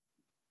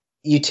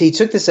he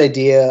took this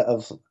idea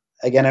of,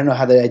 again, I don't know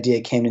how the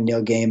idea came to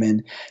Neil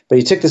Gaiman, but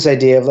he took this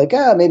idea of like,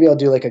 maybe I'll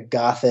do like a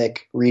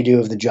gothic redo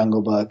of the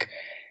Jungle Book.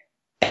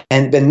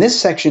 And then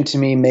this section to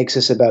me makes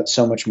this about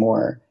so much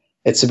more.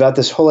 It's about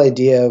this whole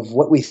idea of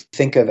what we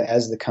think of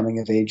as the coming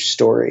of age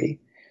story.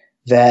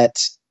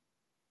 That's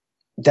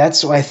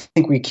why I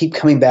think we keep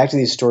coming back to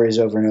these stories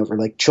over and over.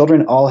 Like,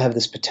 children all have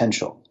this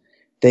potential.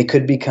 They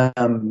could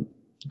become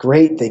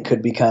great. They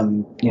could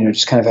become,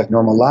 just kind of have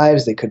normal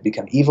lives. They could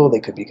become evil. They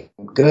could become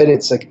good.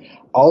 It's like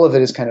all of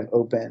it is kind of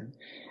open.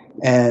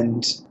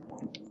 And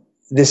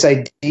this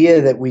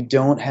idea that we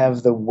don't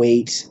have the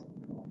weight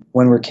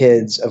when we're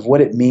kids of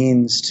what it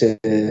means to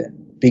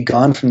be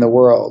gone from the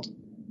world,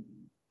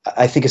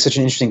 I think is such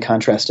an interesting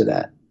contrast to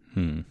that.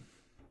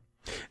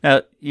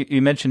 Now,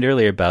 you mentioned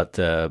earlier about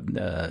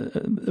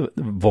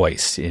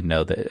voice, the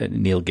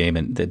Neil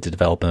Gaiman, the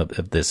development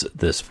of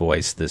this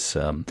voice, this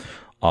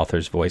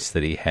author's voice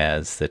that he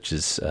has, that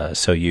is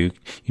so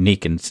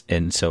unique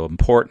and so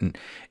important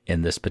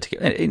in this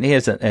particular, and he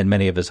has in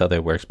many of his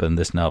other works, but in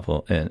this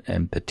novel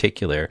in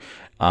particular.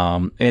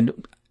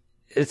 And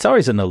it's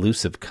always an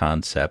elusive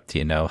concept,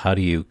 how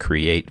do you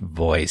create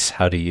voice?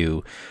 How do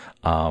you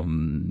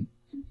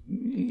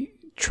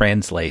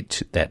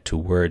translate that to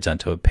words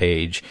onto a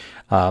page,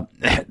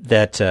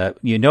 that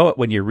it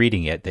when you're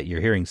reading it, that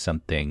you're hearing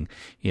something,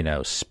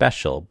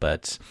 special,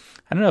 but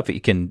I don't know if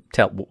you can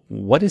tell,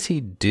 what does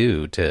he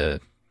do to,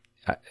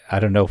 I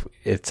don't know if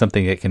it's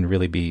something that can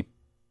really be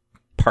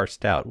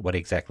parsed out, what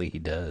exactly he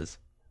does.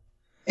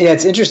 Yeah,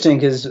 it's interesting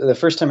because the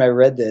first time I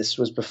read this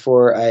was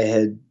before I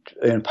had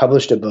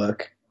published a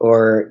book,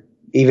 or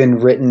even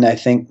written, I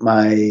think,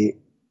 my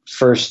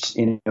first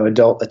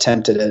adult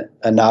attempt at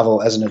a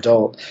novel as an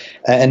adult.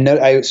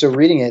 So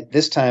reading it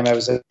this time, I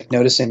was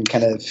noticing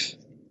kind of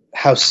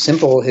how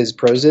simple his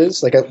prose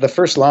is. Like the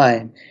first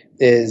line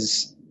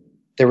is,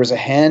 There was a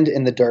hand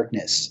in the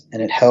darkness,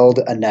 and it held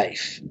a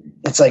knife.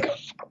 It's like,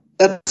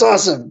 that's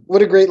awesome.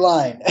 What a great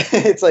line.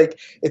 It's like,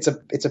 it's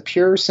a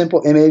pure,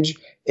 simple image.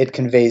 It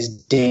conveys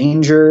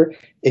danger.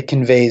 It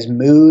conveys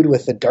mood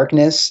with the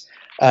darkness.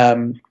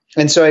 And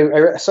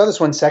so I saw this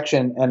one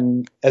section,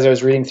 and as I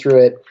was reading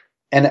through it,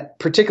 and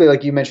particularly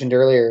like you mentioned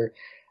earlier,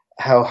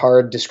 how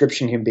hard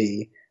description can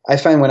be. I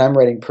find when I'm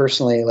writing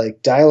personally,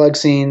 like dialogue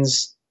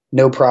scenes,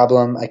 no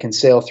problem. I can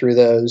sail through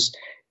those.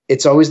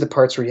 It's always the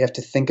parts where you have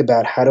to think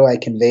about, how do I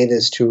convey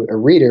this to a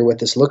reader, what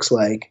this looks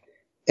like?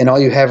 And all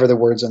you have are the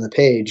words on the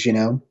page, you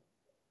know?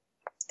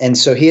 And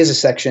so he has a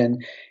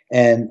section,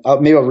 and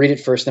maybe I'll read it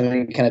first, and then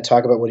we can kind of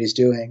talk about what he's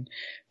doing.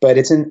 But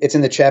it's in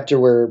the chapter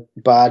where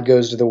Bod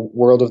goes to the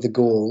world of the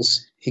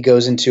ghouls. He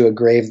goes into a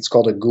grave that's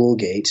called a ghoul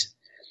gate,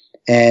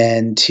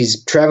 and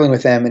he's traveling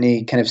with them, and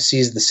he kind of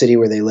sees the city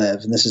where they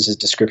live. And this is his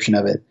description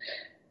of it.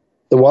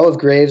 The wall of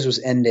graves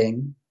was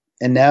ending,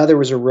 and now there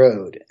was a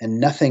road, and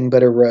nothing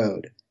but a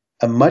road,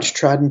 a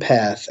much-trodden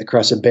path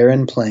across a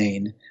barren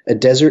plain, a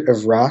desert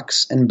of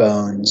rocks and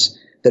bones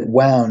that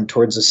wound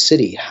towards a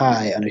city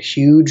high on a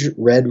huge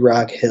red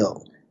rock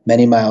hill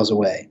many miles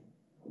away.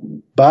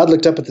 Bod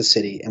looked up at the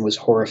city and was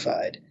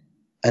horrified.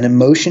 An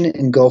emotion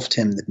engulfed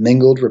him that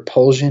mingled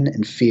repulsion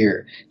and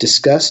fear,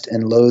 disgust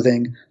and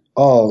loathing,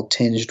 all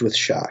tinged with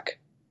shock.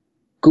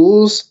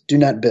 Ghouls do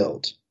not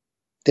build.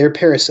 They are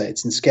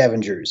parasites and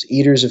scavengers,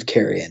 eaters of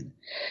carrion.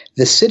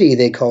 The city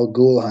they call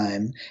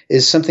Ghoulheim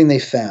is something they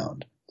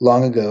found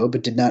long ago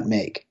but did not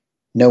make.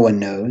 No one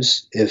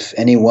knows, if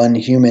any one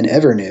human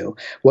ever knew,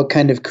 what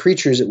kind of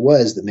creatures it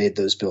was that made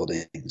those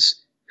buildings,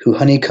 who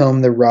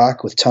honeycombed the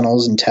rock with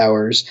tunnels and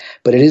towers,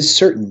 but it is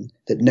certain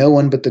that no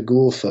one but the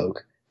ghoul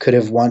folk could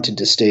have wanted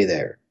to stay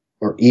there,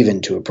 or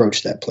even to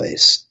approach that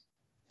place.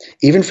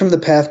 Even from the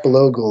path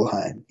below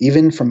Ghoulheim,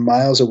 even from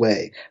miles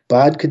away,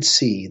 Bod could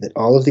see that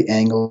all of the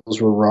angles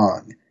were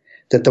wrong,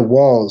 that the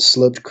walls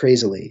sloped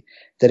crazily,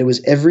 that it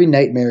was every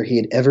nightmare he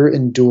had ever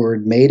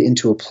endured made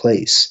into a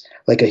place,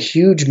 like a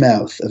huge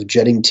mouth of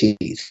jutting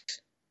teeth.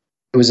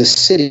 It was a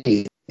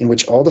city in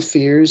which all the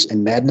fears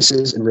and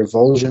madnesses and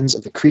revulsions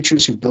of the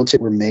creatures who built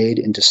it were made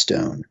into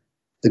stone.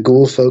 The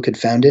ghoul folk had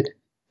found it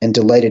and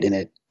delighted in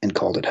it and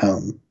called it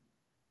home.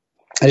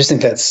 I just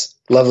think that's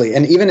lovely.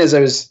 And even as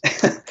I was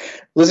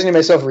listening to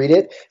myself read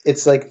it,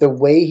 it's like the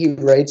way he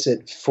writes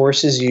it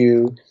forces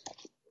you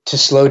to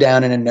slow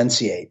down and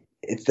enunciate.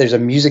 There's a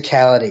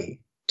musicality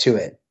to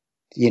it,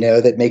 you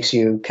know, that makes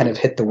you kind of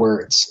hit the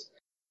words.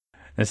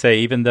 I say,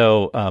 even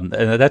though and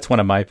that's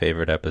one of my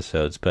favorite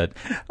episodes, but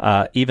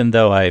even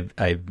though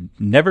I've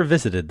never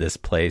visited this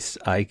place,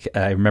 I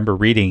remember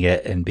reading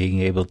it and being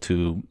able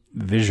to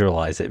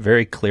visualize it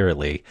very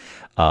clearly,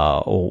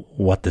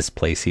 what this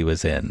place he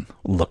was in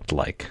looked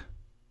like.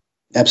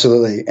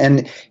 Absolutely,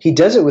 and he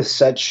does it with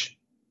such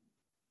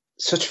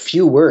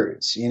few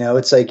words. You know,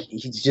 it's like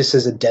he just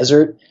says a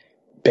desert,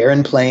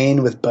 barren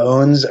plain with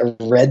bones, a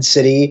red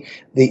city.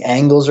 The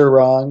angles are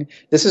wrong.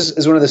 This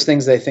is one of those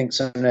things that I think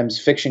sometimes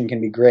fiction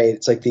can be great.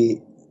 It's like the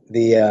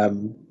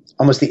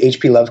almost the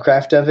H.P.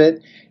 Lovecraft of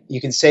it.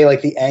 You can say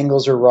like the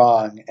angles are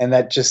wrong, and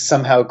that just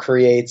somehow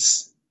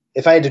creates.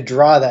 If I had to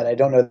draw that, I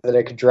don't know that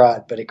I could draw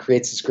it, but it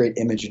creates this great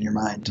image in your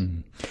mind. Mm-hmm.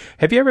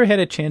 Have you ever had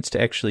a chance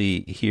to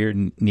actually hear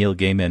Neil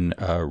Gaiman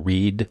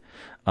read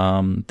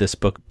this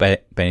book by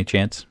any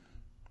chance?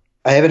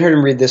 I haven't heard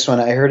him read this one.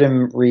 I heard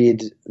him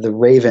read The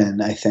Raven,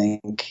 I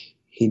think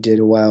he did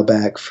a while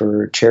back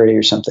for charity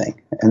or something.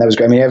 And that was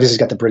great. I mean, obviously he's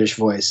got the British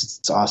voice.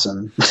 It's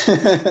awesome.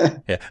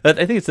 Yeah, I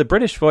think it's the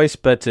British voice,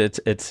 but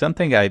it's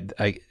something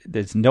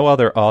there's no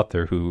other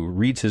author who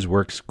reads his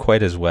works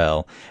quite as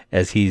well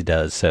as he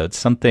does. So it's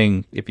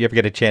something, if you ever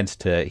get a chance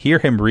to hear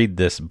him read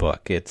this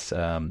book, it's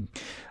I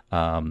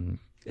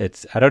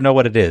don't know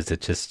what it is.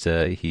 It's just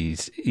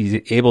he's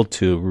able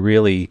to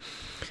really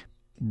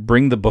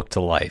bring the book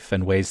to life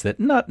in ways that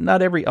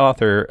not every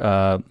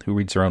author who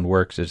reads their own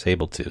works is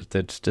able to.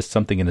 That's just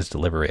something in his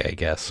delivery, I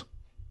guess.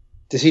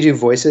 Does he do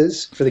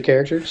voices for the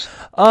characters?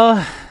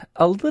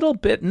 A little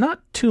bit,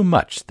 not too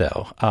much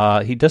though.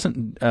 He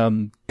doesn't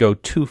go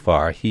too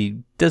far.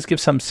 He does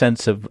give some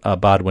sense of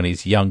Bod when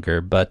he's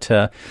younger, but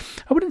I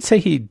wouldn't say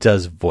he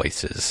does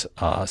voices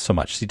so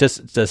much. He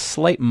does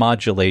slight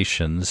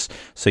modulations,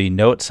 so you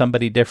know it's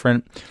somebody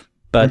different.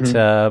 But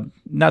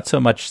not so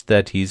much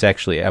that he's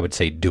actually, I would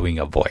say, doing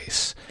a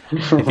voice,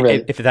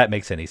 right. if that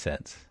makes any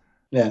sense.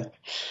 Yeah.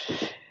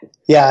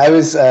 Yeah, I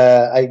was.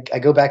 I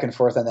go back and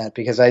forth on that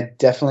because I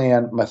definitely,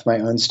 with my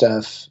own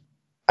stuff,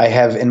 I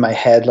have in my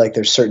head, like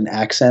there's certain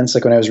accents.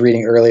 Like when I was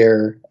reading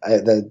earlier,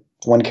 the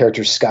one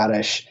character's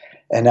Scottish,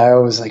 and I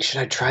was like,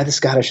 should I try the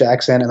Scottish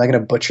accent? Am I going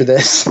to butcher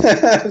this?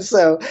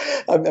 So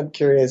I'm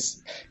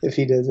curious if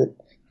he does it.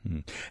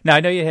 Now,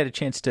 I know you had a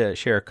chance to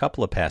share a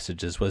couple of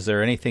passages. Was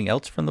there anything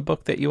else from the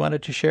book that you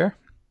wanted to share?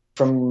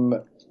 From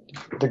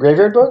the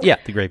Graveyard Book? Yeah,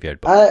 the Graveyard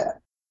Book.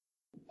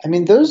 I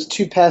mean, those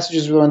two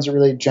passages were the ones that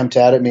really jumped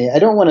out at me. I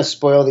don't want to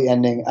spoil the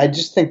ending. I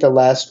just think the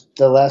last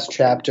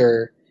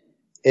chapter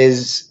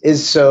is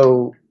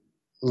so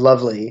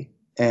lovely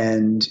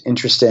and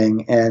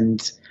interesting.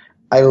 And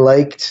I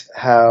liked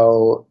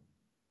how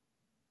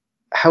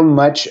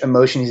much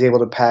emotion he's able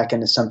to pack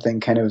into something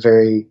kind of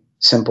very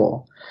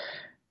simple.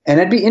 And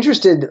I'd be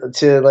interested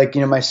to, like,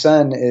 my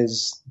son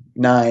is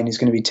 9, he's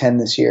going to be 10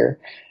 this year.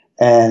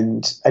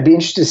 And I'd be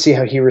interested to see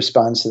how he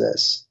responds to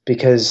this,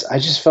 because I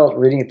just felt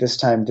reading it this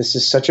time, this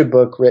is such a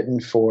book written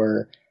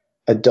for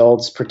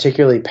adults,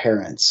 particularly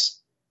parents.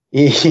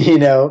 As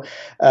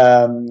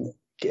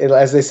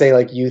they say,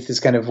 like, youth is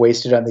kind of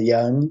wasted on the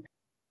young.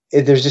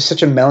 There's just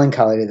such a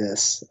melancholy to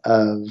this,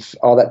 of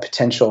all that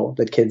potential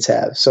that kids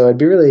have. So I'd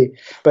be really,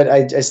 but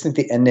I just think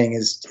the ending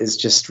is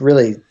just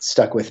really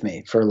stuck with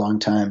me for a long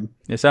time.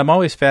 Yes, I'm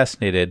always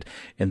fascinated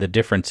in the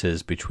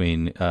differences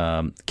between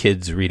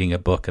kids reading a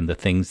book and the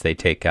things they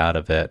take out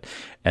of it,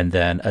 and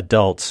then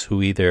adults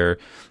who either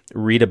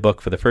read a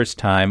book for the first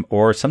time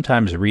or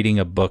sometimes reading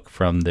a book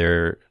from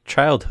their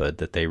childhood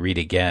that they read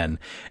again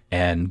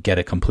and get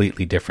a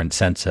completely different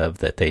sense of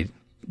that they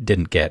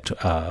didn't get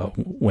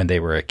when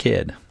they were a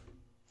kid.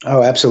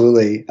 Oh,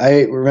 absolutely.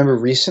 I remember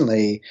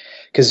recently,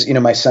 because,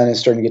 my son is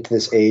starting to get to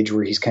this age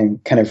where he's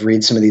kind of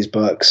read some of these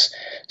books.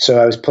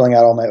 So I was pulling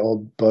out all my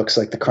old books,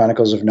 like the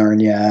Chronicles of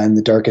Narnia and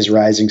the Dark is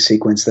Rising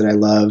sequence that I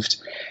loved.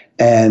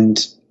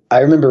 And I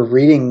remember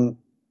reading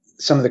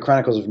some of the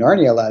Chronicles of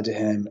Narnia aloud to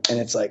him, and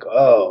it's like,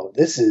 oh,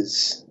 this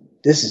is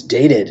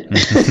dated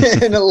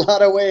in a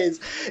lot of ways.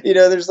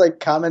 There's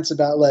like comments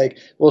about, like,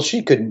 well,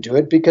 she couldn't do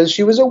it because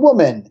she was a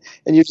woman.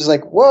 And you're just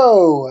like,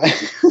 whoa,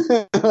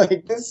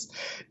 like this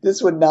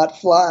would not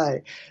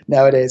fly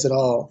nowadays at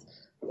all.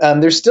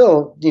 They're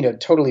still,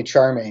 totally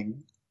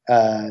charming.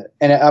 And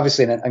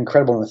obviously an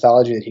incredible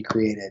mythology that he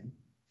created.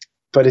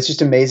 But it's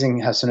just amazing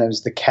how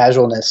sometimes the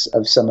casualness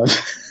of some of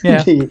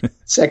the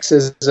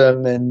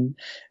sexism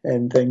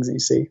and things that you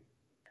see.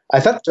 I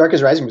thought The Dark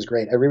is Rising was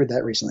great. I reread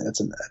that recently. I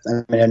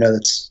know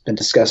that's been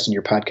discussed in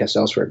your podcast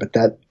elsewhere, but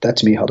that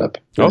to me held up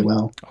really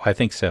well. Oh, I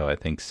think so.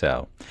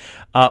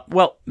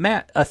 Well,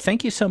 Matt,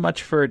 thank you so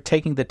much for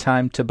taking the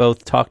time to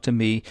both talk to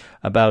me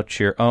about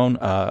your own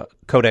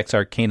Codex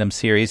Arcanum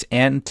series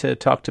and to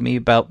talk to me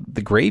about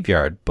the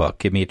Graveyard book.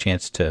 Give me a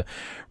chance to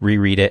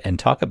reread it and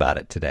talk about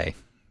it today.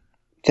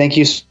 Thank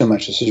you so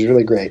much. This was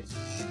really great.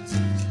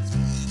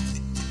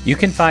 You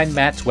can find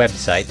Matt's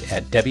website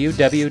at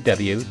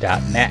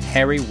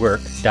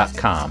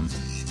www.mattharrywork.com.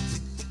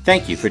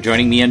 Thank you for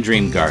joining me on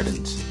Dream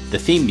Gardens. The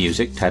theme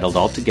music, titled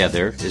All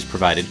Together, is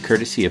provided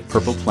courtesy of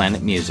Purple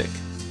Planet Music.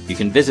 You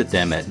can visit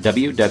them at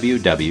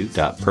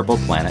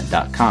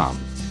www.purpleplanet.com.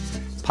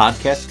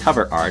 Podcast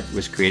cover art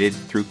was created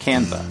through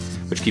Canva,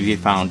 which can be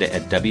found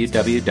at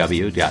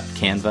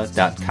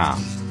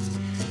www.canva.com.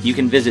 You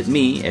can visit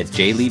me at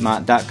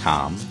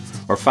jlemont.com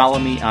or follow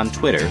me on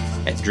Twitter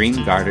at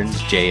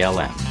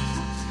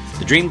DreamGardensJLM.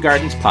 The Dream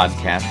Gardens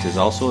podcast is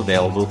also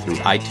available through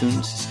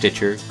iTunes,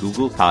 Stitcher,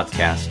 Google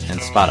Podcast, and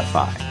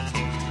Spotify.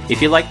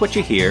 If you like what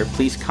you hear,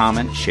 please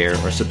comment, share,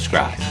 or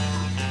subscribe.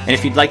 And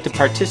if you'd like to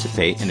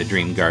participate in the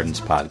Dream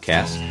Gardens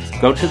podcast,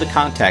 go to the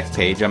contact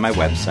page on my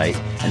website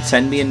and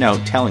send me a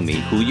note telling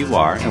me who you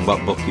are and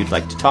what book you'd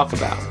like to talk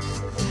about.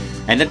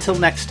 And until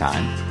next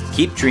time,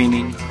 keep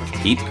dreaming,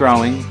 keep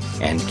growing,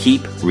 and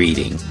keep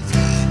reading.